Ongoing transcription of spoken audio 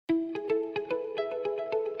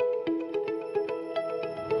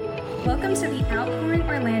Welcome to the Outpouring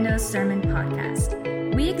Orlando Sermon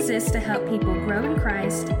Podcast. We exist to help people grow in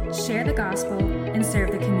Christ, share the gospel, and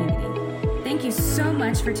serve the community. Thank you so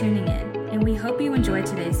much for tuning in, and we hope you enjoy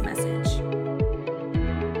today's message.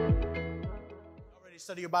 Already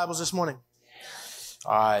study your Bibles this morning?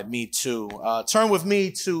 All right, me too. Turn with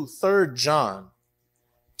me to 3 John.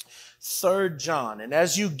 3 John. And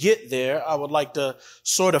as you get there, I would like to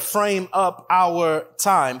sort of frame up our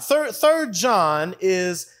time. 3 John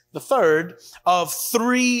is the third of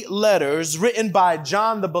 3 letters written by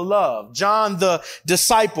John the Beloved, John the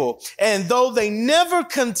Disciple. And though they never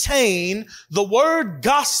contain the word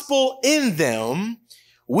gospel in them,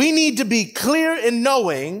 we need to be clear in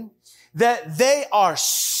knowing that they are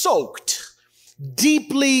soaked,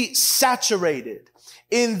 deeply saturated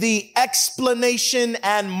in the explanation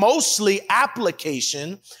and mostly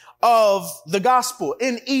application of the gospel.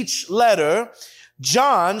 In each letter,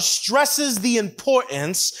 John stresses the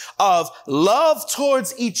importance of love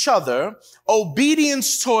towards each other,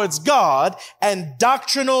 obedience towards God, and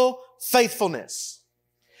doctrinal faithfulness.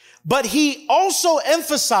 But he also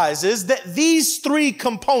emphasizes that these 3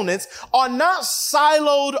 components are not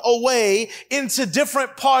siloed away into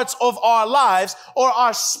different parts of our lives or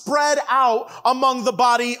are spread out among the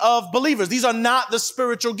body of believers. These are not the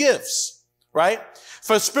spiritual gifts, right?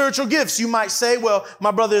 For spiritual gifts, you might say, well, my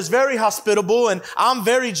brother is very hospitable and I'm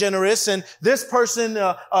very generous and this person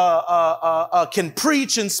can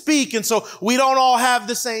preach and speak. And so we don't all have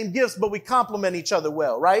the same gifts, but we complement each other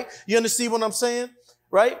well, right? You understand what I'm saying?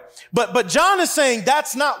 Right? But John is saying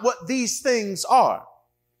that's not what these things are.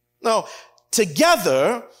 No,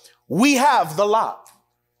 together we have the lot.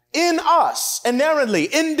 In us, inherently,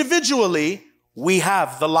 individually, we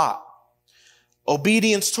have the lot.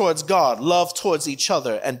 Obedience towards God, love towards each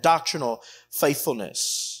other, and doctrinal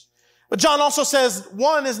faithfulness. But John also says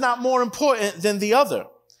one is not more important than the other.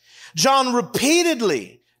 John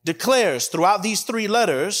repeatedly declares throughout these 3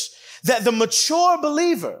 letters that the mature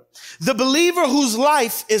believer, the believer whose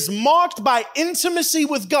life is marked by intimacy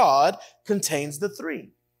with God, contains the 3.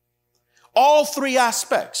 All 3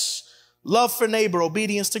 aspects, love for neighbor,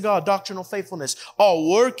 obedience to God, doctrinal faithfulness, are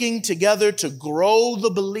working together to grow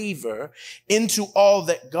the believer into all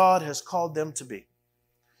that God has called them to be.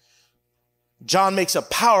 John makes a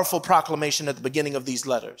powerful proclamation at the beginning of these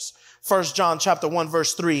letters. 1 John chapter 1,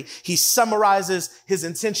 verse 3, he summarizes his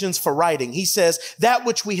intentions for writing. He says, that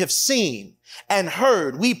which we have seen and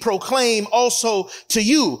heard, we proclaim also to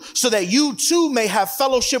you, so that you too may have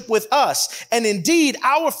fellowship with us. And indeed,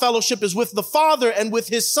 our fellowship is with the Father and with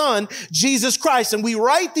his Son, Jesus Christ. And we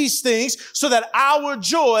write these things so that our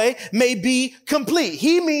joy may be complete.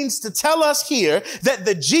 He means to tell us here that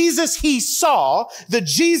the Jesus he saw, the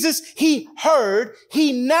Jesus he heard,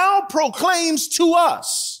 he now proclaims to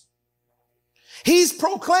us. He's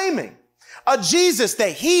proclaiming a Jesus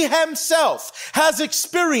that he himself has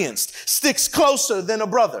experienced sticks closer than a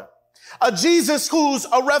brother. A Jesus who's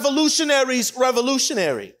a revolutionary's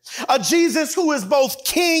revolutionary. A Jesus who is both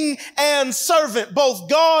king and servant, both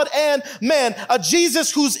God and man. A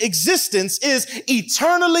Jesus whose existence is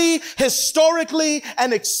eternally, historically,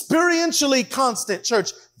 and experientially constant.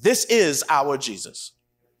 Church, this is our Jesus.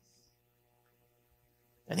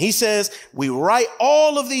 And he says, we write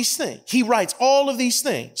all of these things. He writes all of these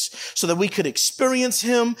things so that we could experience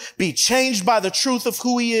him, be changed by the truth of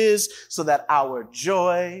who he is, so that our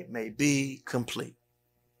joy may be complete.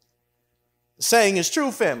 The saying is true,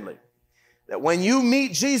 family, that when you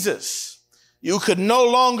meet Jesus, you could no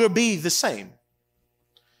longer be the same.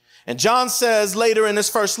 And John says later in his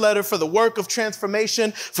first letter, for the work of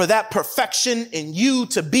transformation, for that perfection in you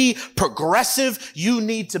to be progressive, you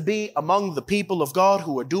need to be among the people of God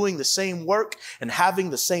who are doing the same work and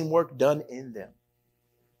having the same work done in them.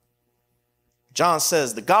 John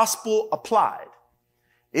says the gospel applied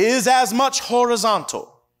is as much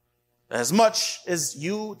horizontal, as much as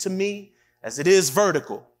you to me, as it is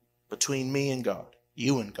vertical between me and God,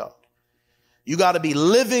 you and God. You got to be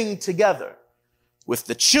living together with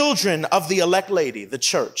the children of the elect lady, the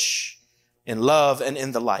church, in love and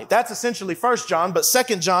in the light. That's essentially 1 John, but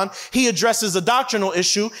 2 John, he addresses a doctrinal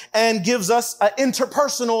issue and gives us an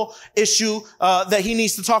interpersonal issue that he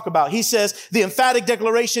needs to talk about. He says the emphatic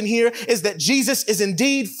declaration here is that Jesus is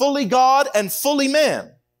indeed fully God and fully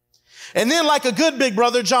man. And then, like a good big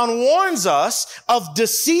brother, John warns us of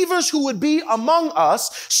deceivers who would be among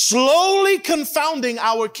us, slowly confounding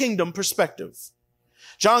our kingdom perspective.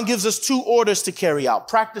 John gives us 2 orders to carry out: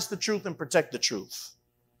 practice the truth and protect the truth.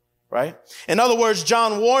 Right? In other words,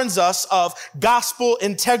 John warns us of gospel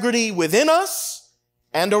integrity within us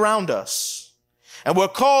and around us. And we're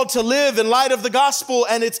called to live in light of the gospel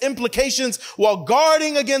and its implications while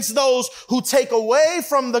guarding against those who take away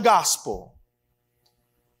from the gospel.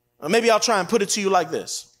 Or maybe I'll try and put it to you like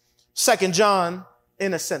this. 2 John,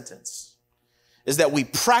 in a sentence, is that we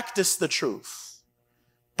practice the truth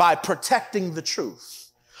by protecting the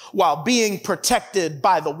truth while being protected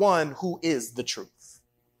by the one who is the truth.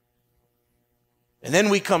 And then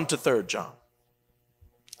we come to 3 John.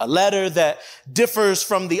 A letter that differs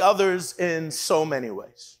from the others in so many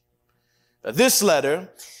ways. This letter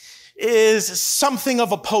is something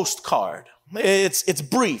of a postcard. It's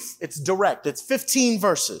brief, it's direct, it's 15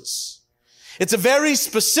 verses. It's a very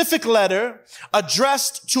specific letter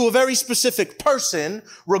addressed to a very specific person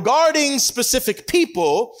regarding specific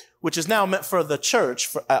people, which is now meant for the church,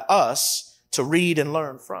 for us to read and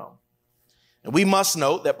learn from. And we must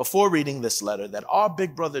note that before reading this letter, that our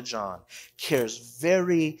big brother John cares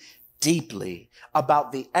very deeply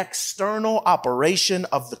about the external operation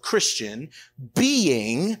of the Christian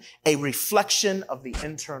being a reflection of the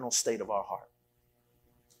internal state of our heart.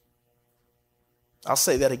 I'll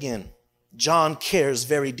say that again. John cares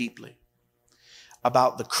very deeply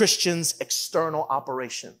about the Christian's external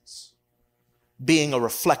operations being a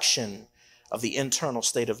reflection of the internal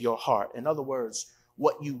state of your heart. In other words,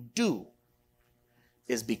 what you do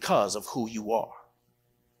is because of who you are.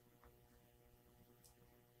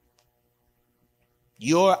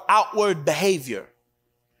 Your outward behavior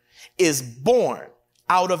is born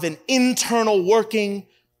out of an internal working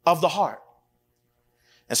of the heart.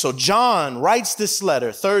 And so John writes this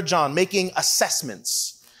letter, 3 John, making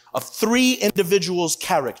assessments of 3 individuals'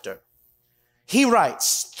 character. He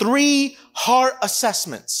writes 3 heart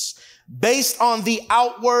assessments based on the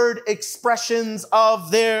outward expressions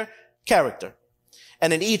of their character.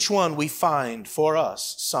 And in each one, we find for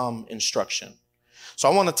us some instruction. So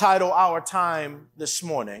I want to title our time this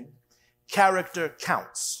morning, Character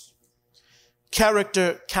Counts.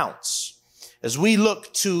 Character counts. As we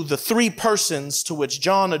look to the 3 persons to which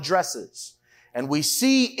John addresses, and we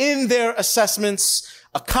see in their assessments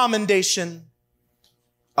a commendation,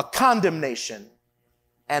 a condemnation,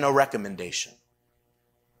 and a recommendation.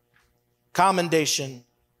 Commendation,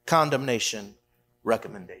 condemnation,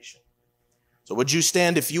 recommendation. So would you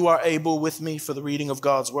stand if you are able with me for the reading of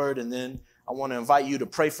God's word? And then I want to invite you to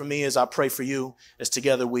pray for me as I pray for you, as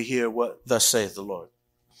together we hear what thus saith the Lord.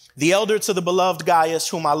 The elder to the beloved Gaius,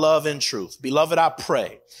 whom I love in truth. Beloved, I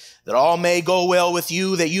pray that all may go well with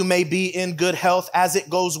you, that you may be in good health as it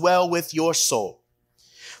goes well with your soul.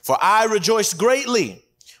 For I rejoiced greatly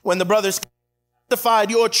when the brothers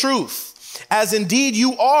testified your truth, as indeed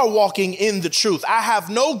you are walking in the truth. I have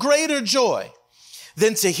no greater joy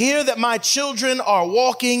than to hear that my children are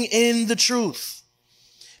walking in the truth.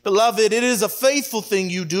 Beloved, it is a faithful thing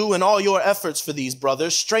you do in all your efforts for these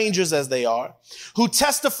brothers, strangers as they are, who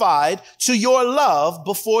testified to your love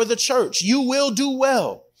before the church. You will do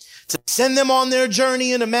well to send them on their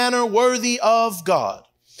journey in a manner worthy of God.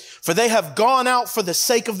 For they have gone out for the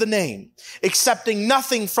sake of the name, accepting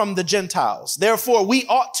nothing from the Gentiles. Therefore, we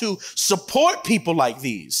ought to support people like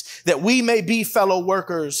these, that we may be fellow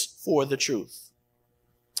workers for the truth.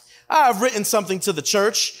 I have written something to the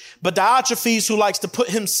church, but Diotrephes, who likes to put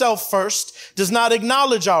himself first, does not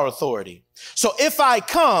acknowledge our authority. So if I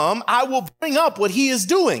come, I will bring up what he is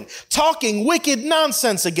doing, talking wicked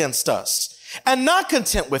nonsense against us. And not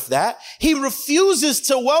content with that, he refuses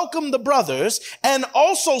to welcome the brothers and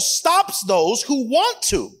also stops those who want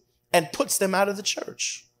to and puts them out of the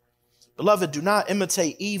church. Beloved, do not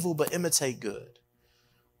imitate evil, but imitate good.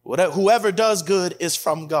 Whoever does good is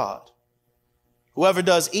from God. Whoever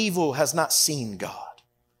does evil has not seen God.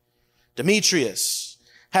 Demetrius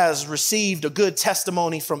has received a good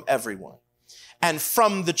testimony from everyone and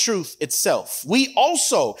from the truth itself. We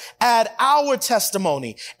also add our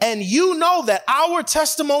testimony, and you know that our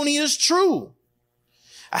testimony is true.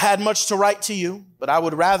 I had much to write to you, but I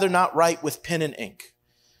would rather not write with pen and ink.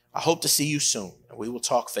 I hope to see you soon, and we will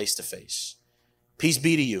talk face to face. Peace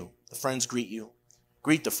be to you. The friends greet you.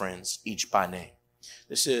 Greet the friends, each by name.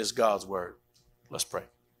 This is God's word. Let's pray.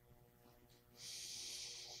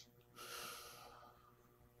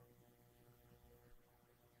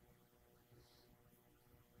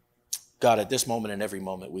 God, at this moment and every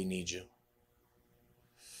moment, we need you.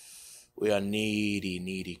 We are needy,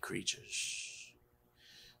 needy creatures.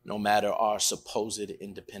 No matter our supposed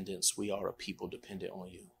independence, we are a people dependent on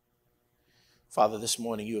you. Father, this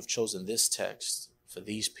morning you have chosen this text for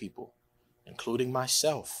these people, including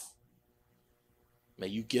myself. May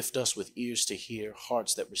you gift us with ears to hear,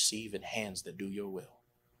 hearts that receive, and hands that do your will.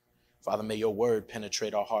 Father, may your word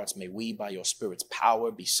penetrate our hearts. May we, by your Spirit's power,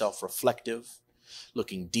 be self-reflective.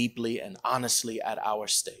 looking deeply and honestly at our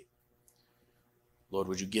state. Lord,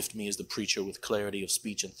 would you gift me as the preacher with clarity of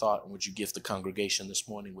speech and thought, and would you gift the congregation this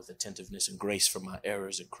morning with attentiveness and grace for my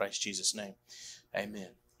errors in Christ Jesus' name. Amen.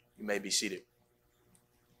 You may be seated.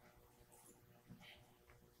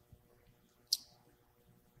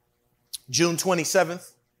 June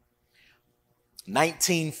 27th,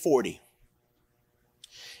 1940.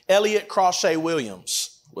 Elliot Crawshay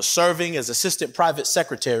Williams was serving as assistant private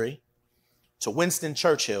secretary to Winston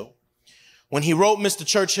Churchill when he wrote Mr.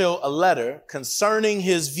 Churchill a letter concerning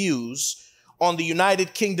his views on the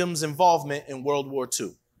United Kingdom's involvement in World War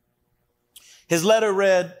II. His letter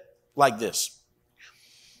read like this: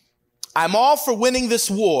 I'm all for winning this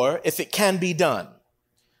war if it can be done,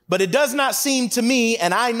 but it does not seem to me,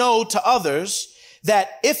 and I know to others,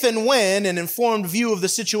 that if and when an informed view of the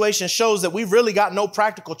situation shows that we've really got no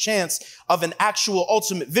practical chance of an actual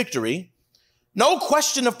ultimate victory, no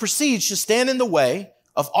question of prestige should stand in the way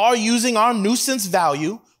of our using our nuisance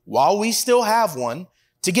value, while we still have one,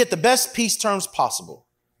 to get the best peace terms possible.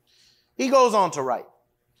 He goes on to write,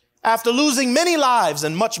 after losing many lives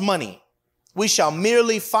and much money, we shall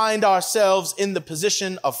merely find ourselves in the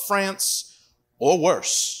position of France or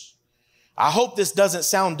worse. I hope this doesn't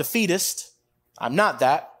sound defeatist. I'm not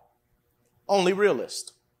that, only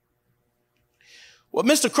realist. What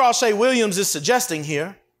Mr. Crawshay Williams is suggesting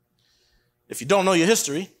here, if you don't know your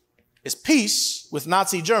history, is peace with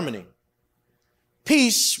Nazi Germany,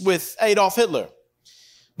 peace with Adolf Hitler,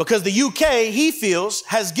 because the UK, he feels,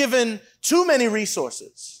 has given too many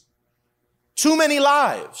resources, too many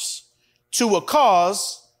lives to a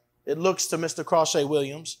cause, it looks to Mr. Crawshay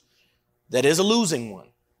Williams, that is a losing one.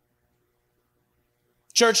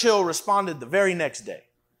 Churchill responded the very next day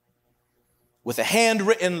with a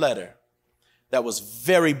handwritten letter that was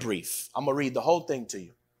very brief. I'm going to read the whole thing to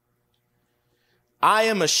you. I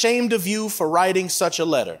am ashamed of you for writing such a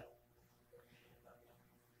letter.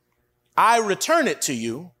 I return it to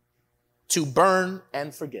you to burn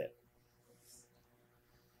and forget.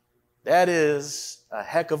 That is a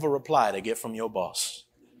heck of a reply to get from your boss.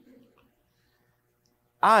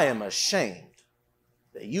 I am ashamed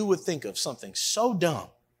that you would think of something so dumb.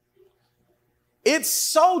 It's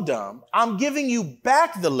so dumb, I'm giving you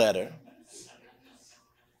back the letter,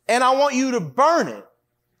 and I want you to burn it.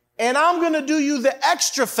 And I'm going to do you the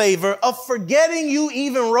extra favor of forgetting you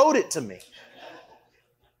even wrote it to me.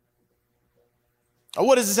 Now,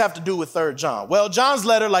 what does this have to do with 3 John? Well, John's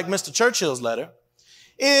letter, like Mr. Churchill's letter,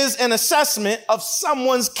 is an assessment of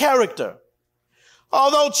someone's character.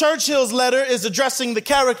 Although Churchill's letter is addressing the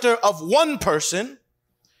character of one person,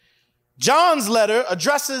 John's letter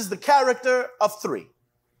addresses the character of 3.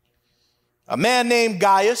 A man named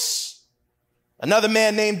Gaius, another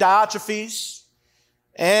man named Diotrephes,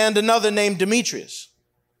 and another named Demetrius.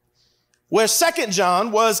 Where 2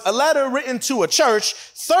 John was a letter written to a church,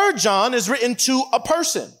 3 John is written to a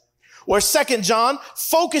person. Where 2 John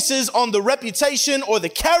focuses on the reputation or the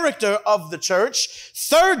character of the church,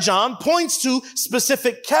 3 John points to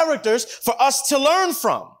specific characters for us to learn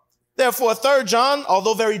from. Therefore, 3 John,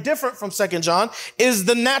 although very different from 2 John, is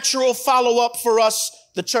the natural follow-up for us,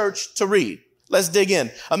 the church, to read. Let's dig in.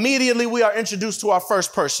 Immediately, we are introduced to our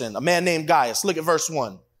first person, a man named Gaius. Look at verse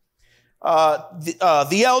 1.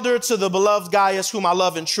 The elder to the beloved Gaius, whom I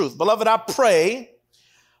love in truth. Beloved, I pray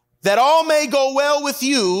that all may go well with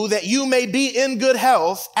you, that you may be in good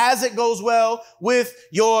health as it goes well with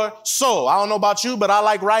your soul. I don't know about you, but I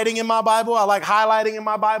like writing in my Bible. I like highlighting in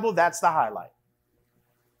my Bible. That's the highlight.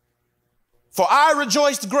 For I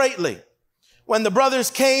rejoiced greatly when the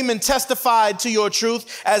brothers came and testified to your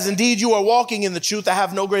truth, as indeed you are walking in the truth. I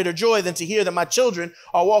have no greater joy than to hear that my children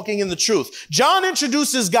are walking in the truth. John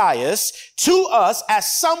introduces Gaius to us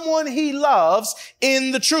as someone he loves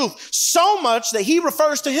in the truth, so much that he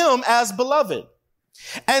refers to him as beloved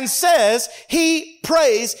and says he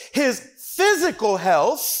prays his physical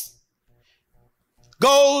health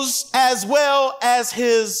goes as well as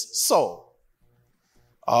his soul.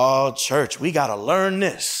 Oh, church, we got to learn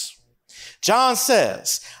this. John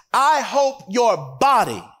says, I hope your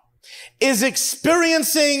body is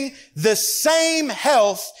experiencing the same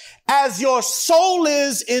health as your soul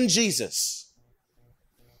is in Jesus.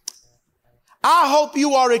 I hope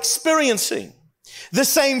you are experiencing the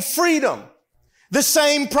same freedom, the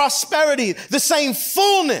same prosperity, the same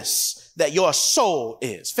fullness that your soul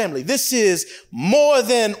is. Family, this is more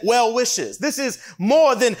than well wishes. This is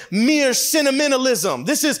more than mere sentimentalism.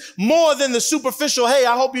 This is more than the superficial, hey,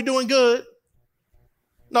 I hope you're doing good.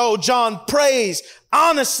 No, John prays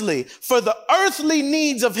honestly for the earthly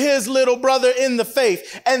needs of his little brother in the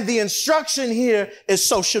faith. And the instruction here is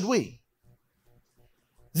so should we.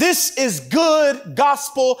 This is good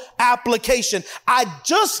gospel application. I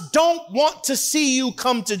just don't want to see you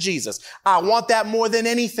come to Jesus. I want that more than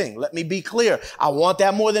anything. Let me be clear. I want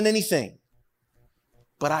that more than anything.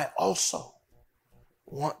 But I also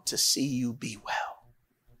want to see you be well.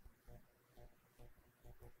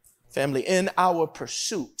 Family, in our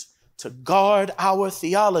pursuit to guard our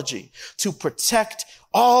theology, to protect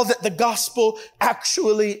all that the gospel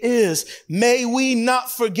actually is, may we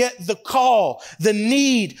not forget the call, the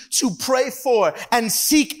need to pray for and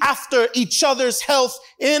seek after each other's health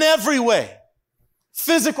in every way.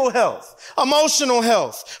 Physical health, emotional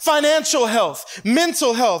health, financial health,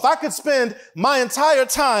 mental health. I could spend my entire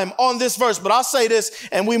time on this verse, but I'll say this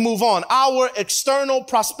and we move on. Our external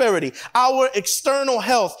prosperity, our external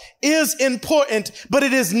health is important, but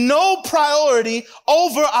it is no priority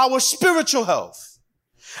over our spiritual health.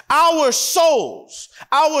 Our souls,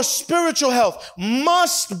 our spiritual health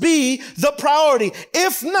must be the priority.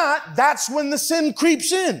 If not, that's when the sin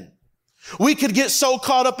creeps in. We could get so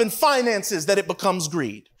caught up in finances that it becomes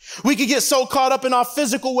greed. We could get so caught up in our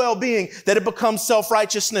physical well-being that it becomes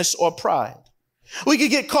self-righteousness or pride. We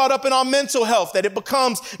could get caught up in our mental health that it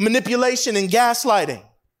becomes manipulation and gaslighting.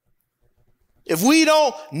 If we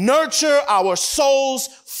don't nurture our souls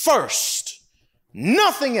first,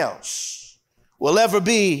 nothing else will ever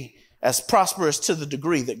be as prosperous to the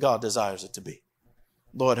degree that God desires it to be.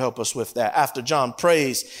 Lord, help us with that. After John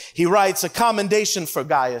prays, he writes a commendation for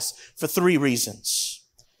Gaius for 3 reasons.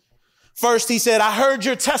 First, he said, I heard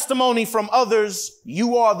your testimony from others.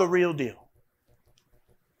 You are the real deal.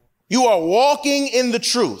 You are walking in the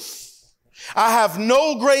truth. I have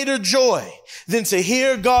no greater joy than to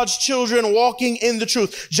hear God's children walking in the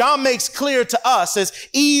truth. John makes clear to us as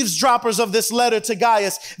eavesdroppers of this letter to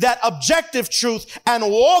Gaius that objective truth and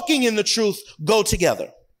walking in the truth go together.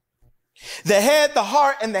 The head, the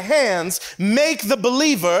heart, and the hands make the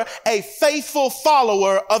believer a faithful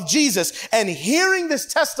follower of Jesus. And hearing this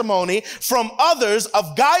testimony from others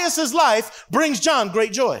of Gaius's life brings John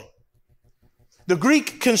great joy. The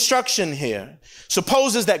Greek construction here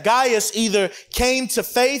supposes that Gaius either came to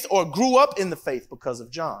faith or grew up in the faith because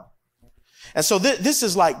of John. And so this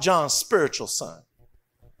is like John's spiritual son,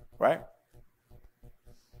 right?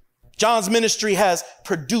 John's ministry has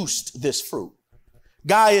produced this fruit.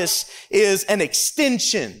 Gaius is an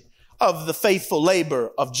extension of the faithful labor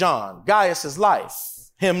of John. Gaius's life,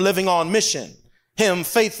 him living on mission, him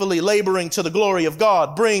faithfully laboring to the glory of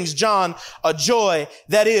God, brings John a joy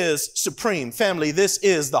that is supreme. Family, this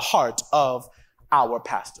is the heart of our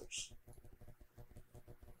pastors.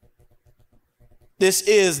 This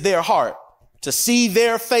is their heart, to see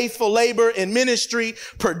their faithful labor in ministry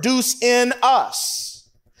produce in us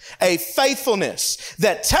a faithfulness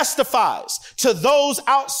that testifies to those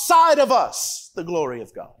outside of us the glory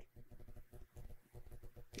of God.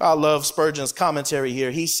 I love Spurgeon's commentary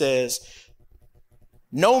here. He says,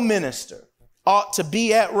 no minister ought to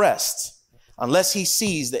be at rest unless he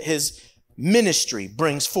sees that his ministry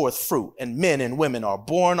brings forth fruit and men and women are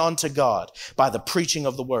born unto God by the preaching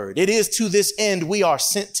of the word. It is to this end we are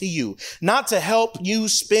sent to you, not to help you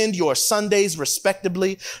spend your Sundays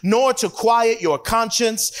respectably, nor to quiet your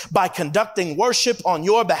conscience by conducting worship on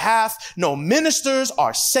your behalf. No, ministers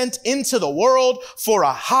are sent into the world for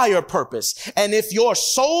a higher purpose. And if your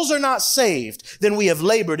souls are not saved, then we have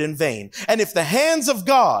labored in vain. And if the hands of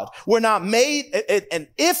God were not made, and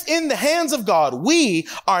if in the hands of God we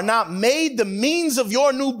are not made the means of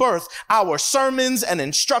your new birth, our sermons and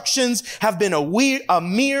instructions have been a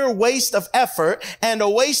mere waste of effort and a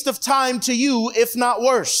waste of time to you, if not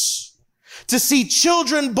worse. To see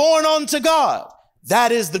children born unto God,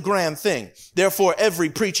 that is the grand thing. Therefore, every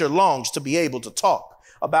preacher longs to be able to talk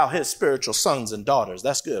about his spiritual sons and daughters.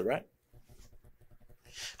 That's good, right?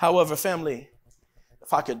 However, family,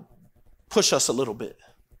 if I could push us a little bit,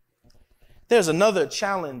 there's another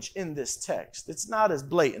challenge in this text. It's not as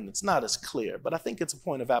blatant, it's not as clear, but I think it's a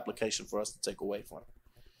point of application for us to take away from it.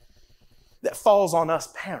 That falls on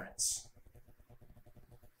us parents.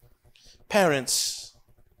 Parents,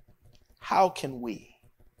 how can we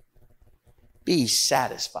be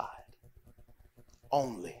satisfied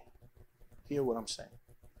only, hear what I'm saying,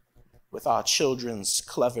 with our children's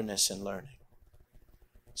cleverness in learning,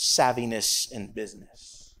 savviness in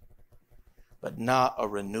business, but not a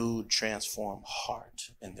renewed, transformed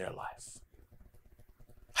heart in their life?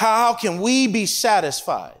 How can we be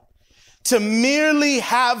satisfied to merely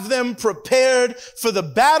have them prepared for the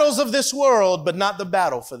battles of this world, but not the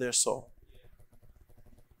battle for their soul?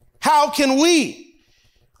 How can we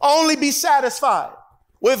only be satisfied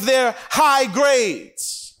with their high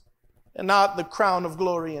grades and not the crown of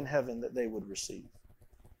glory in heaven that they would receive?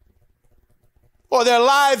 or their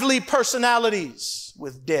lively personalities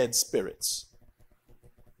with dead spirits.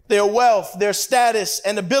 Their wealth, their status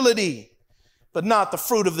and ability, but not the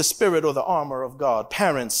fruit of the Spirit or the armor of God.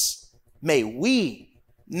 Parents, may we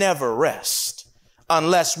never rest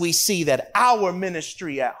unless we see that our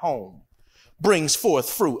ministry at home brings forth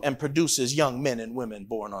fruit and produces young men and women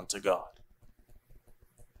born unto God.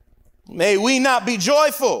 May we not be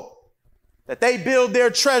joyful that they build their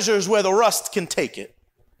treasures where the rust can take it.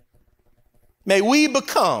 May we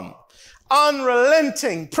become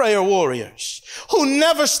unrelenting prayer warriors who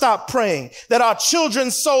never stop praying that our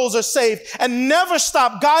children's souls are saved and never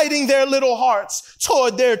stop guiding their little hearts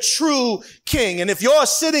toward their true King. And if you're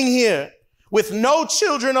sitting here with no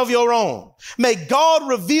children of your own, may God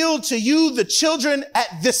reveal to you the children at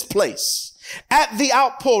this place, at the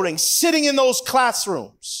outpouring, sitting in those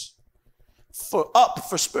classrooms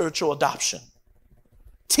for spiritual adoption.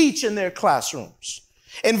 Teach in their classrooms.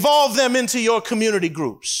 Involve them into your community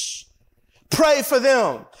groups. Pray for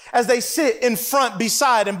them as they sit in front,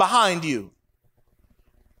 beside, and behind you.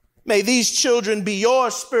 May these children be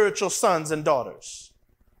your spiritual sons and daughters.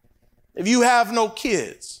 If you have no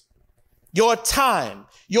kids, your time,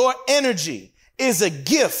 your energy is a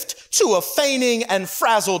gift to a fainting and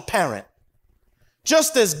frazzled parent.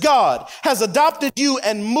 Just as God has adopted you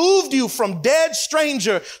and moved you from dead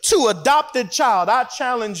stranger to adopted child, I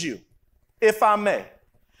challenge you, if I may,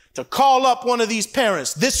 to call up one of these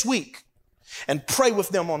parents this week and pray with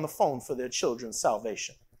them on the phone for their children's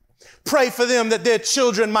salvation. Pray for them that their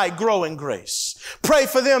children might grow in grace. Pray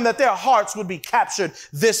for them that their hearts would be captured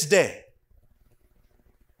this day.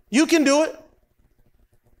 You can do it.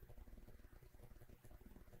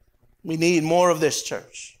 We need more of this,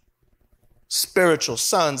 church. Spiritual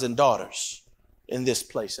sons and daughters in this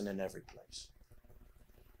place and in every place.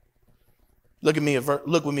 Look with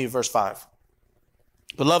me at verse 5.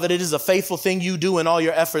 Beloved, it is a faithful thing you do in all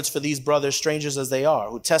your efforts for these brothers, strangers as they are,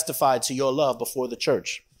 who testified to your love before the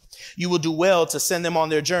church. You will do well to send them on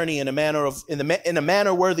their journey in a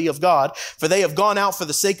manner worthy of God, for they have gone out for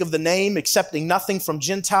the sake of the name, accepting nothing from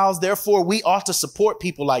Gentiles. Therefore, we ought to support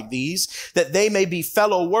people like these, that they may be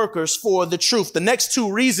fellow workers for the truth. The next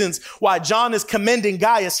two reasons why John is commending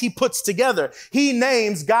Gaius, he puts together. He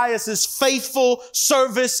names Gaius's faithful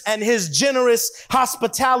service and his generous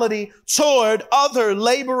hospitality toward other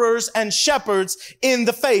laborers and shepherds in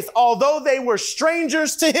the faith, although they were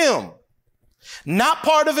strangers to him. Not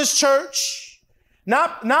part of his church,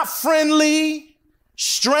 not friendly,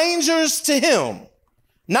 strangers to him,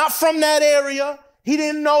 not from that area. He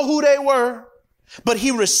didn't know who they were, but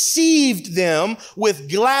he received them with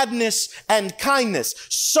gladness and kindness,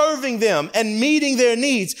 serving them and meeting their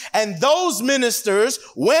needs. And those ministers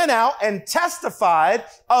went out and testified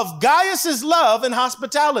of Gaius's love and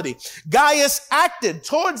hospitality. Gaius acted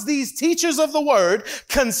towards these teachers of the word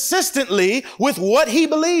consistently with what he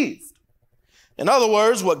believed. In other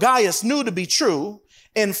words, what Gaius knew to be true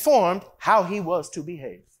informed how he was to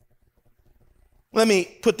behave. Let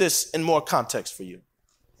me put this in more context for you.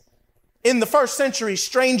 In the first century,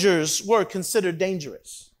 strangers were considered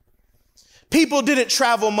dangerous. People didn't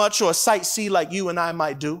travel much or sightsee like you and I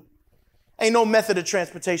might do. Ain't no method of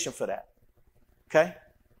transportation for that. Okay?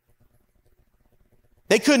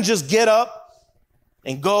 They couldn't just get up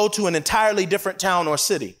and go to an entirely different town or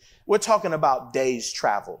city. We're talking about days'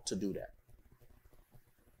 travel to do that.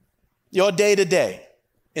 Your day to day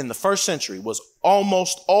in the first century was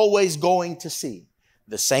almost always going to see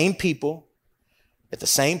the same people at the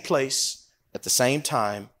same place, at the same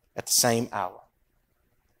time, at the same hour.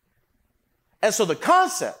 And so the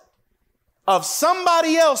concept of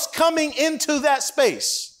somebody else coming into that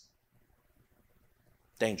space,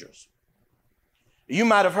 dangerous. You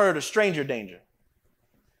might have heard of stranger danger.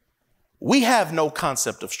 We have no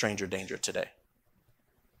concept of stranger danger today.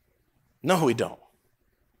 No, we don't.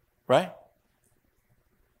 Right?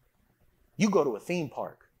 You go to a theme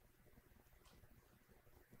park.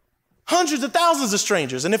 Hundreds of thousands of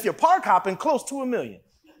strangers. And if you're park hopping, close to 1 million.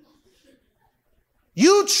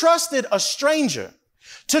 You trusted a stranger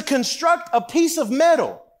to construct a piece of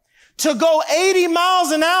metal to go 80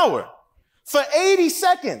 miles an hour for 80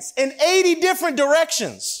 seconds in 80 different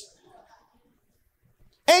directions.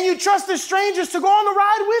 And you trusted strangers to go on the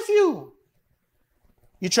ride with you.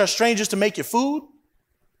 You trust strangers to make your food.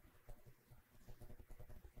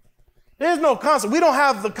 There's no concept. We don't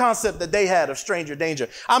have the concept that they had of stranger danger.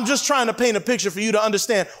 I'm just trying to paint a picture for you to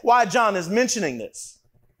understand why John is mentioning this.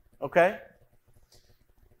 Okay?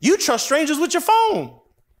 You trust strangers with your phone.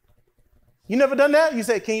 You never done that? You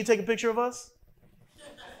say, can you take a picture of us?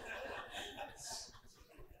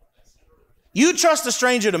 You trust a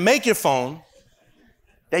stranger to make your phone,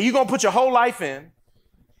 that you're going to put your whole life in,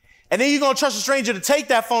 and then you're going to trust a stranger to take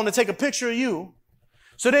that phone to take a picture of you,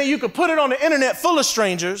 so then you could put it on the internet full of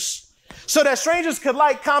strangers, so that strangers could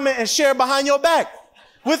like, comment, and share behind your back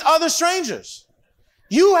with other strangers.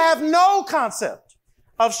 You have no concept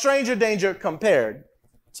of stranger danger compared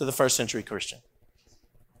to the first century Christian.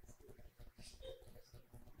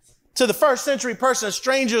 To the first century person,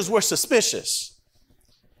 strangers were suspicious.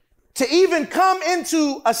 To even come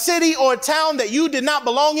into a city or a town that you did not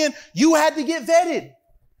belong in, you had to get vetted.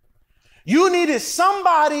 You needed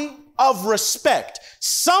somebody of respect,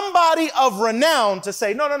 somebody of renown to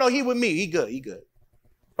say, no, he with me, he good.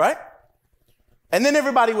 Right? And then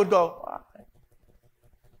everybody would go, all right.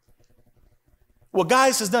 What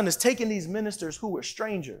Gaius has done is taken these ministers who were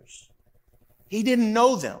strangers. He didn't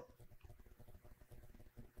know them.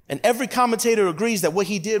 And every commentator agrees that what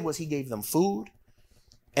he did was he gave them food,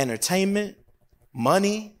 entertainment,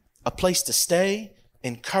 money, a place to stay,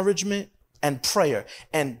 encouragement, and prayer.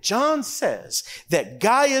 And John says that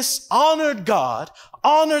Gaius honored God,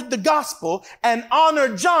 honored the gospel, and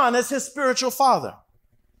honored John as his spiritual father.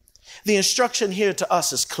 The instruction here to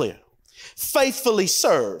us is clear. Faithfully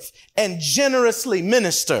serve and generously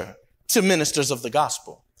minister to ministers of the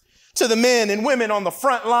gospel, to the men and women on the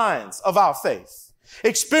front lines of our faith,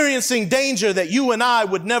 experiencing danger that you and I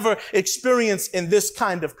would never experience in this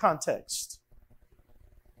kind of context.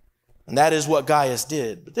 And that is what Gaius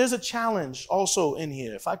did. But there's a challenge also in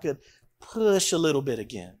here. If I could push a little bit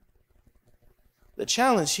again. The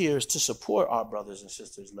challenge here is to support our brothers and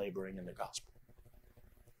sisters laboring in the gospel.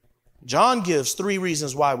 John gives 3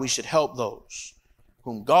 reasons why we should help those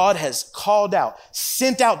whom God has called out,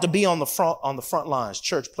 sent out to be on the front lines,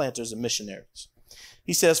 church planters and missionaries.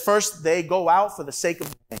 He says, first, they go out for the sake of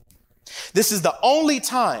the name. This is the only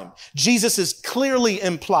time Jesus is clearly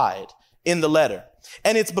implied in the letter.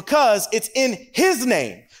 And it's because it's in his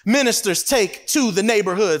name ministers take to the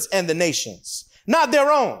neighborhoods and the nations, not their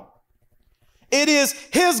own. It is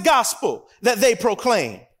his gospel that they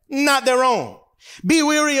proclaim, not their own. Be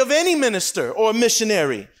weary of any minister or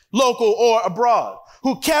missionary, local or abroad,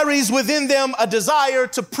 who carries within them a desire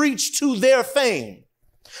to preach to their fame.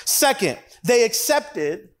 Second, they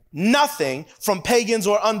accepted nothing from pagans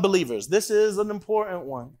or unbelievers. This is an important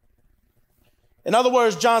one. In other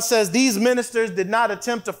words, John says these ministers did not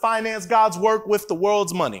attempt to finance God's work with the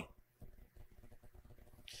world's money.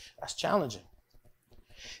 That's challenging.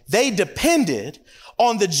 They depended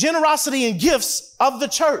on the generosity and gifts of the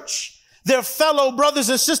church, their fellow brothers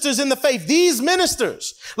and sisters in the faith. These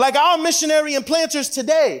ministers, like our missionary and planters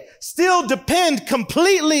today, still depend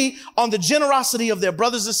completely on the generosity of their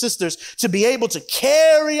brothers and sisters to be able to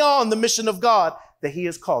carry on the mission of God that he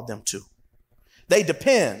has called them to. They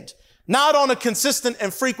depend not on a consistent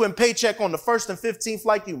and frequent paycheck on the 1st and 15th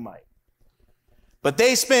like you might, but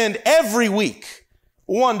they spend every week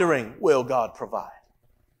wondering, will God provide?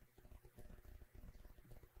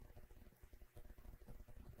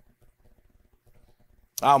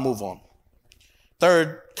 I'll move on.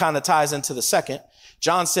 Third kind of ties into the second.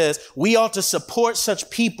 John says we ought to support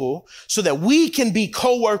such people so that we can be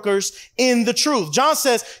co-workers in the truth. John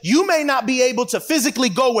says you may not be able to physically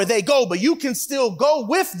go where they go, but you can still go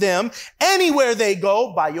with them anywhere they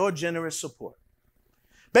go by your generous support.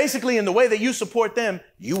 Basically, in the way that you support them,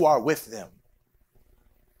 you are with them.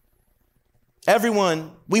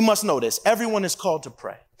 Everyone, we must know this, everyone is called to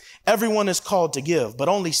pray. Everyone is called to give, but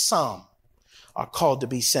only some are called to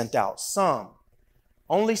be sent out.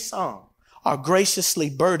 Only some are graciously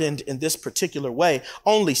burdened in this particular way.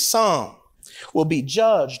 Only some will be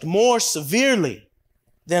judged more severely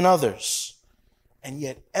than others. And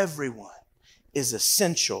yet everyone is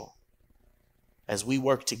essential as we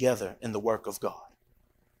work together in the work of God.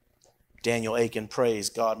 Daniel Aiken prays,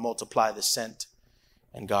 God multiply the sent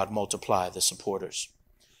and God multiply the supporters.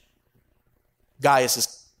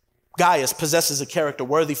 Gaius possesses a character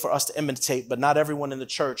worthy for us to imitate, but not everyone in the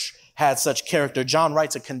church had such character. John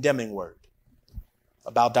writes a condemning word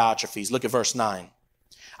about Diotrephes. Look at verse 9.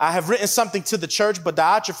 I have written something to the church, but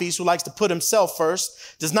Diotrephes, who likes to put himself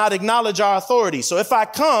first, does not acknowledge our authority. So if I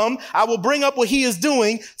come, I will bring up what he is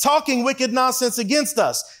doing, talking wicked nonsense against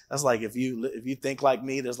us. That's like if you think like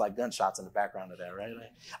me, there's like gunshots in the background of that, right?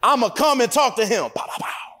 I'm going to come and talk to him. Pow, pow, pow.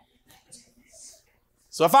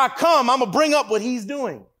 So if I come, I'm going to bring up what he's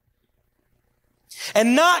doing.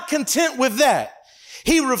 And not content with that,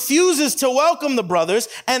 he refuses to welcome the brothers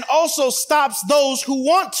and also stops those who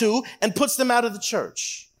want to and puts them out of the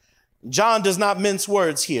church. John does not mince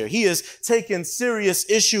words here. He is taking serious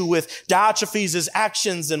issue with Diotrephes'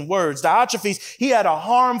 actions and words. Diotrephes, he had a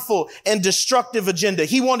harmful and destructive agenda.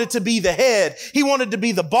 He wanted to be the head. He wanted to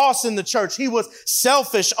be the boss in the church. He was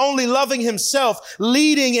selfish, only loving himself,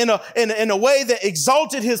 leading in a way that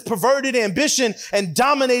exalted his perverted ambition and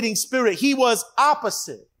dominating spirit. He was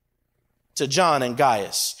opposite to John and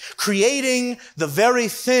Gaius, creating the very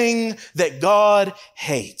thing that God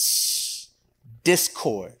hates: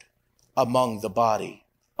 discord among the body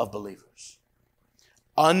of believers.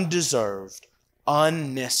 Undeserved,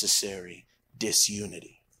 unnecessary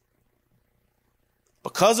disunity.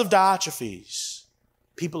 Because of Diotrephes,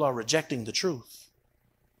 people are rejecting the truth.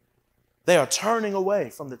 They are turning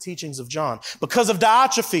away from the teachings of John. Because of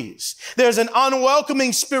Diotrephes, there's an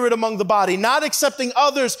unwelcoming spirit among the body, not accepting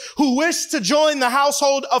others who wish to join the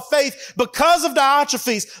household of faith. Because of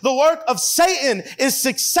Diotrephes, the work of Satan is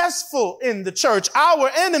successful in the church.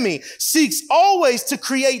 Our enemy seeks always to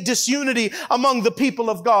create disunity among the people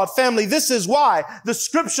of God. Family, this is why the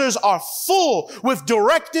scriptures are full with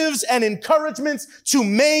directives and encouragements to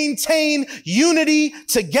maintain unity,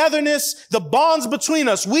 togetherness, the bonds between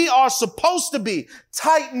us. We are supposed to be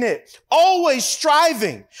tight-knit, always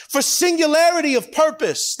striving for singularity of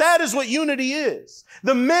purpose. That is what unity is.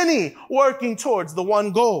 The many working towards the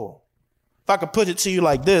one goal. If I could put it to you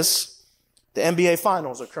like this, the NBA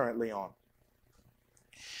finals are currently on.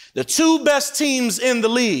 The two best teams in the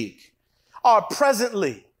league are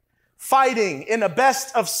presently fighting in a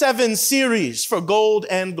best-of-7 series for gold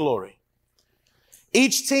and glory.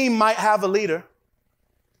 Each team might have a leader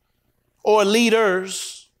or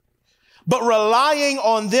leaders, but relying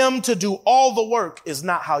on them to do all the work is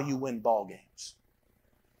not how you win ball games.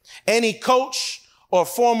 Any coach or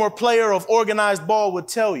former player of organized ball would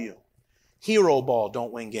tell you, hero ball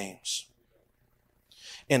don't win games.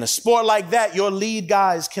 In a sport like that, your lead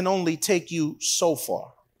guys can only take you so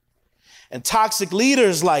far. And toxic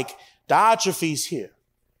leaders like Diotrephes here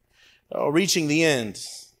are reaching the end.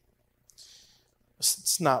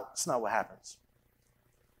 It's not what happens.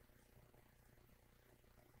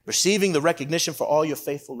 Receiving the recognition for all your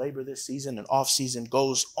faithful labor this season and off season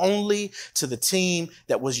goes only to the team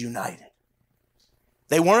that was united.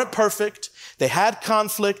 They weren't perfect. They had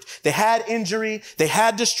conflict. They had injury. They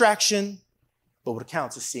had distraction. But what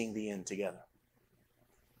counts is seeing the end together.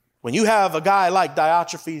 When you have a guy like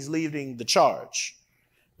Diotrephes leading the charge,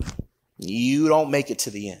 you don't make it to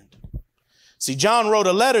the end. See, John wrote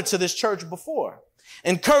a letter to this church before,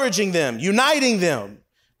 encouraging them, uniting them.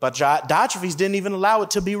 But Diotrephes didn't even allow it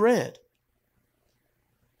to be read.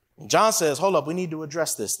 John says, hold up, we need to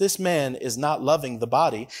address this. This man is not loving the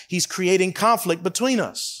body. He's creating conflict between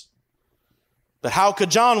us. But how could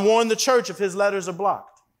John warn the church if his letters are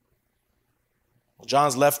blocked? Well,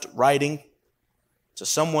 John's left writing to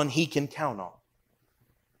someone he can count on.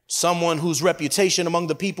 Someone whose reputation among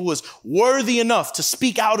the people is worthy enough to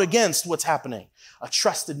speak out against what's happening. A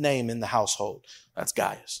trusted name in the household. That's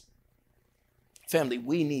Gaius. Family,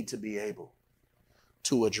 we need to be able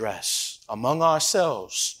to address among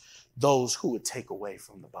ourselves those who would take away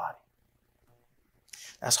from the body.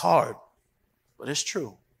 That's hard, but it's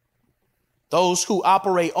true. Those who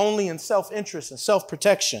operate only in self-interest and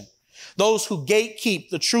self-protection. Those who gatekeep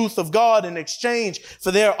the truth of God in exchange for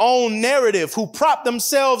their own narrative, who prop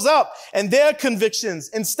themselves up and their convictions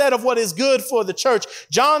instead of what is good for the church.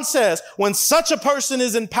 John says, when such a person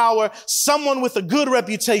is in power, someone with a good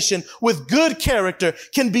reputation, with good character,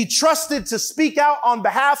 can be trusted to speak out on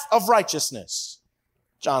behalf of righteousness.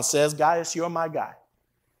 John says, Gaius, you're my guy.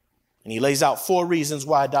 And he lays out 4 reasons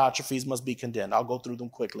why Diotrephes must be condemned. I'll go through them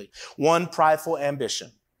quickly. 1, prideful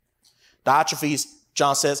ambition. Diotrephes,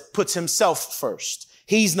 John says, puts himself first.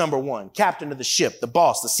 He's number 1, captain of the ship, the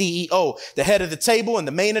boss, the CEO, the head of the table, and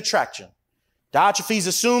the main attraction. Diotrephes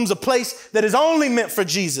assumes a place that is only meant for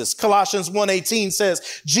Jesus. Colossians 1:18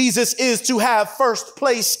 says, Jesus is to have first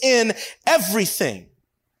place in everything.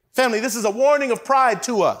 Family, this is a warning of pride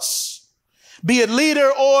to us. Be it leader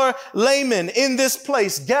or layman in this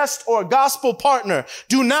place, guest or gospel partner,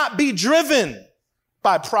 do not be driven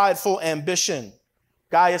by prideful ambition.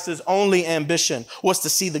 Gaius' only ambition was to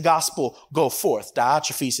see the gospel go forth.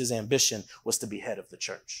 Diotrephes' ambition was to be head of the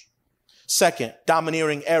church. 2nd,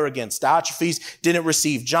 domineering arrogance. Diotrephes didn't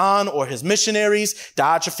receive John or his missionaries.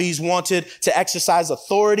 Diotrephes wanted to exercise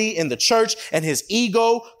authority in the church, and his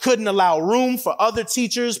ego couldn't allow room for other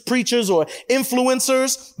teachers, preachers, or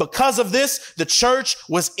influencers. Because of this, the church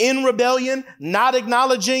was in rebellion, not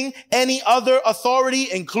acknowledging any other authority,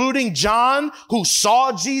 including John, who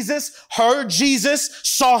saw Jesus, heard Jesus,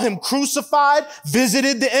 saw him crucified,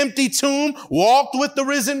 visited the empty tomb, walked with the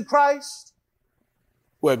risen Christ.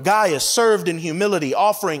 where Gaius served in humility,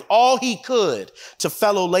 offering all he could to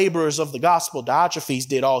fellow laborers of the gospel, Diotrephes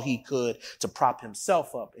did all he could to prop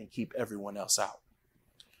himself up and keep everyone else out.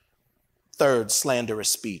 Third, slanderous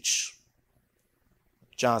speech.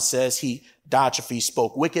 John says Diotrephes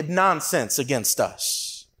spoke wicked nonsense against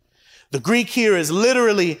us. The Greek here is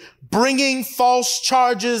literally bringing false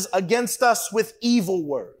charges against us with evil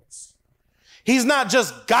words. He's not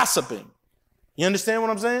just gossiping. You understand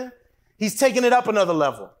what I'm saying? He's taking it up another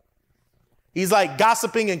level. He's like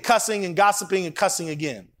gossiping and cussing and gossiping and cussing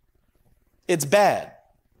again. It's bad.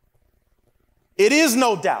 It is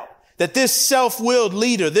no doubt that this self-willed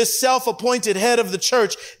leader, this self-appointed head of the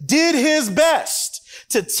church, did his best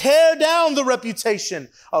to tear down the reputation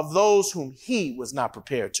of those whom he was not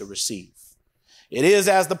prepared to receive. It is,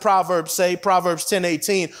 as the Proverbs say, Proverbs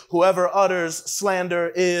 10:18, whoever utters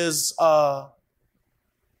slander is, y'all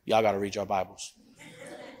got to read your Bibles.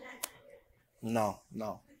 No.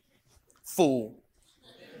 Fool.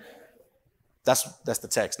 That's the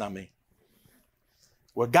text, not me.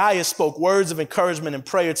 Where Gaius spoke words of encouragement and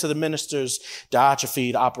prayer to the ministers,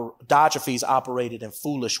 Diotrephes operated in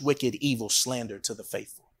foolish, wicked, evil slander to the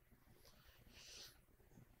faithful.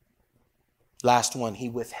 Last one, he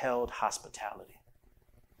withheld hospitality.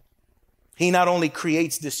 He not only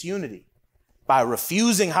creates disunity by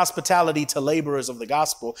refusing hospitality to laborers of the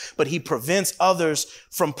gospel, but he prevents others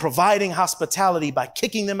from providing hospitality by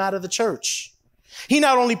kicking them out of the church. He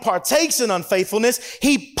not only partakes in unfaithfulness,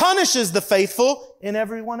 he punishes the faithful in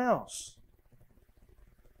everyone else.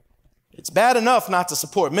 It's bad enough not to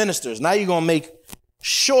support ministers. Now you're going to make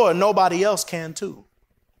sure nobody else can too.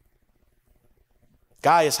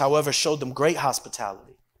 Gaius, however, showed them great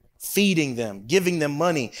hospitality, feeding them, giving them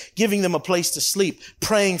money, giving them a place to sleep,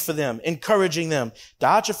 praying for them, encouraging them.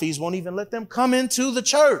 Diotrephes won't even let them come into the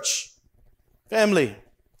church. Family,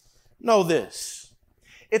 know this.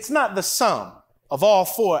 It's not the sum of all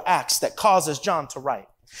four acts that causes John to write.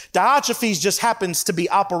 Diotrephes just happens to be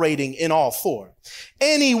operating in all four.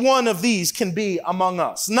 Any one of these can be among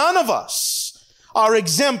us. None of us are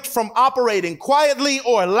exempt from operating quietly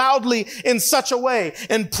or loudly in such a way.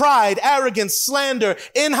 In pride, arrogance, slander,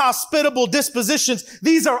 inhospitable dispositions.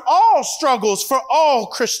 These are all struggles for all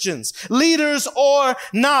Christians, leaders or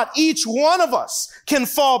not. Each one of us can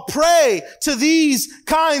fall prey to these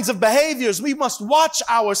kinds of behaviors. We must watch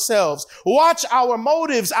ourselves, watch our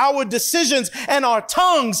motives, our decisions, and our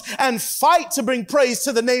tongues, and fight to bring praise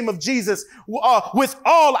to the name of Jesus with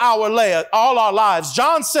all our lives.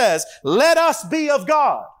 John says, let us be of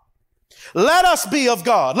God. Let us be of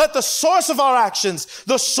God. Let the source of our actions,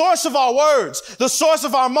 the source of our words, the source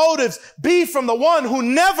of our motives be from the one who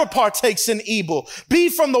never partakes in evil. Be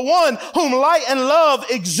from the one whom light and love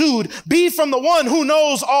exude. Be from the one who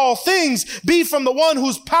knows all things. Be from the one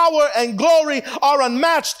whose power and glory are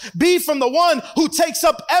unmatched. Be from the one who takes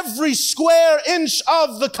up every square inch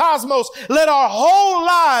of the cosmos. Let our whole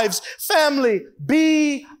lives, family,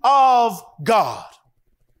 be of God.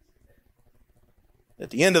 At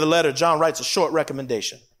the end of the letter, John writes a short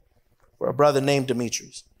recommendation for a brother named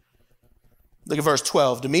Demetrius. Look at verse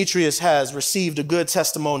 12. Demetrius has received a good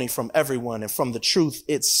testimony from everyone and from the truth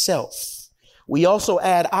itself. We also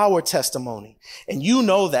add our testimony, and you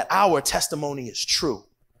know that our testimony is true.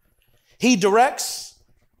 He directs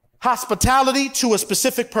hospitality to a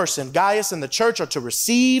specific person. Gaius and the church are to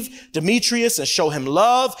receive Demetrius and show him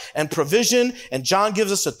love and provision. And John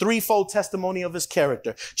gives us a threefold testimony of his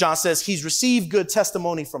character. John says he's received good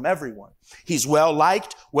testimony from everyone. He's well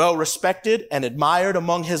liked, well respected, and admired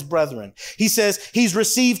among his brethren. He says he's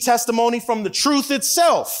received testimony from the truth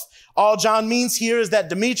itself. All John means here is that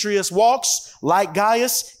Demetrius walks like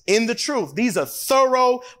Gaius in the truth. These are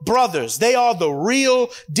thorough brothers. They are the real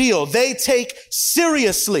deal. They take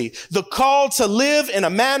seriously the call to live in a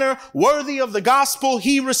manner worthy of the gospel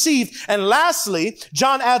he received. And lastly,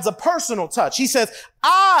 John adds a personal touch. He says,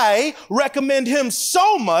 I recommend him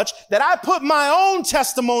so much that I put my own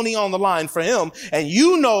testimony on the line for him. And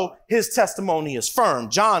you know his testimony is firm.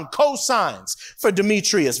 John co-signs for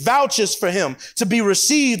Demetrius, vouches for him to be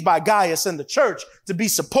received by Gaius and the church, to be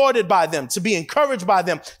supported by them, to be encouraged by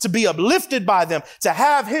them, to be uplifted by them, to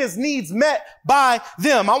have his needs met by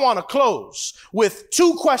them. I want to close with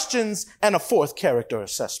two questions and a fourth character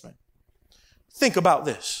assessment. Think about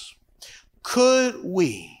this. Could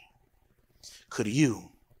you,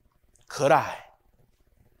 could I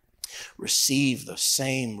receive the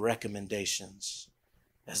same recommendations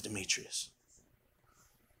as Demetrius?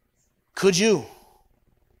 Could you?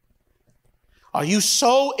 Are you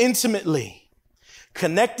so intimately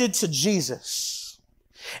connected to Jesus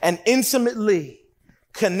and intimately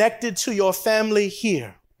connected to your family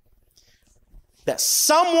here that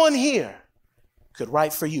someone here could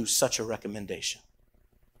write for you such a recommendation?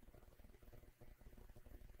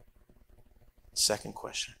 Second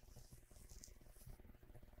question.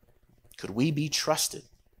 Could we be trusted?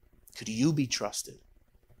 Could you be trusted?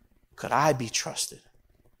 Could I be trusted?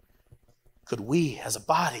 Could we as a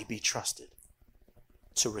body be trusted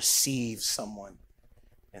to receive someone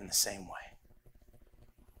in the same way?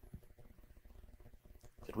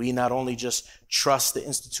 Could we not only just trust the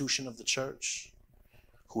institution of the church,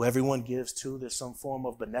 who everyone gives to, there's some form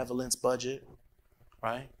of benevolence budget,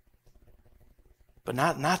 right? But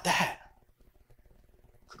not that.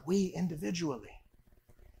 Could we individually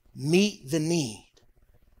meet the need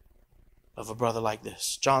of a brother like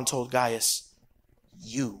this? John told Gaius,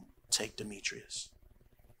 you take Demetrius.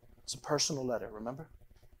 It's a personal letter, remember?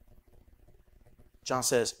 John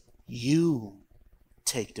says, you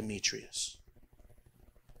take Demetrius.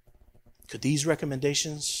 Could these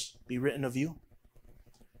recommendations be written of you?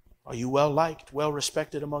 Are you well liked, well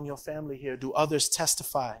respected among your family here? Do others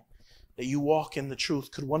testify that you walk in the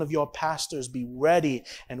truth? Could one of your pastors be ready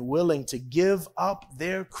and willing to give up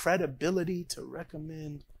their credibility to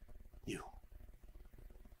recommend you?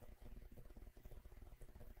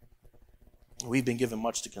 We've been given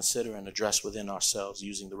much to consider and address within ourselves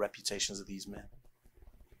using the reputations of these men.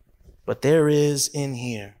 But there is in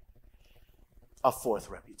here a fourth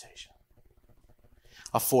reputation,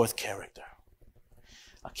 a fourth character.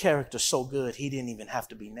 A character so good he didn't even have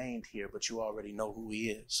to be named here, but you already know who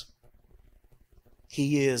he is.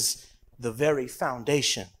 He is the very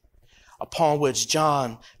foundation upon which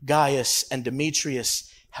John, Gaius, and Demetrius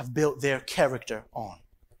have built their character on.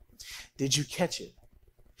 Did you catch it?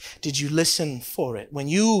 Did you listen for it? When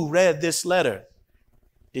you read this letter,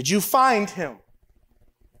 did you find him?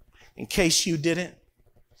 In case you didn't,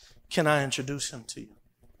 can I introduce him to you?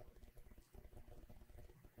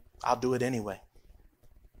 I'll do it anyway.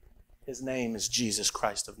 His name is Jesus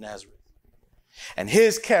Christ of Nazareth. And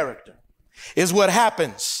his character is what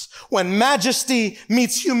happens when majesty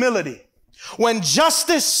meets humility, when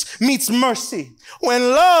justice meets mercy, when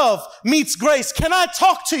love meets grace. Can I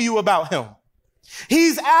talk to you about him?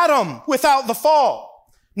 He's Adam without the fall,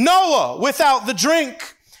 Noah without the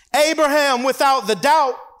drink, Abraham without the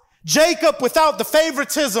doubt, Jacob without the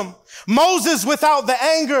favoritism, Moses without the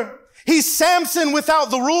anger. He's Samson without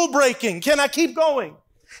the rule breaking. Can I keep going?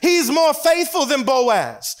 He's more faithful than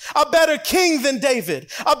Boaz, a better king than David,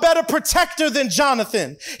 a better protector than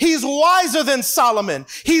Jonathan. He's wiser than Solomon.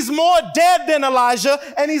 He's more dead than Elijah,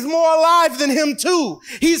 and he's more alive than him too.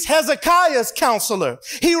 He's Hezekiah's counselor.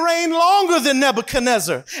 He reigned longer than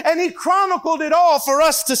Nebuchadnezzar, and he chronicled it all for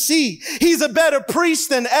us to see. He's a better priest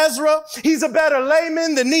than Ezra. He's a better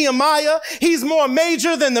layman than Nehemiah. He's more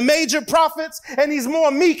major than the major prophets, and he's more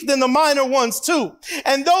meek than the minor ones too.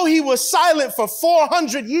 And though he was silent for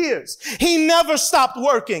 400 years, he never stopped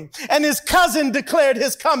working, and his cousin declared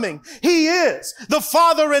his coming. He is the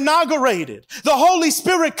Father inaugurated, the Holy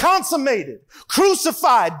Spirit consummated,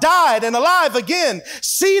 crucified, died, and alive again,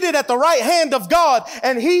 seated at the right hand of God,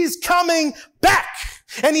 and he's coming back.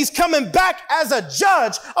 And he's coming back as a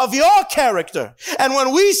judge of your character. And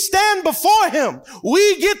when we stand before him,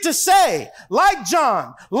 we get to say, like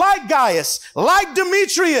John, like Gaius, like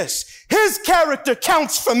Demetrius, his character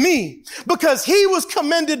counts for me because he was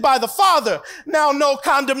commended by the Father. Now no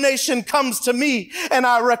condemnation comes to me, and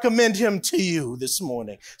I recommend him to you this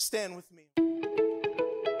morning. Stand with me.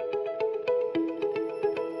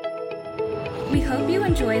 We hope you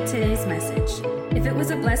enjoyed today's message. If it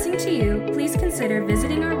was a blessing to you, please consider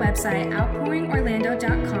visiting our website,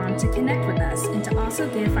 outpouringorlando.com, to connect with us and to also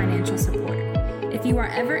give financial support. If you are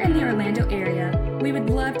ever in the Orlando area, we would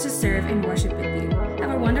love to serve and worship with you.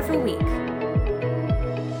 Have a wonderful week.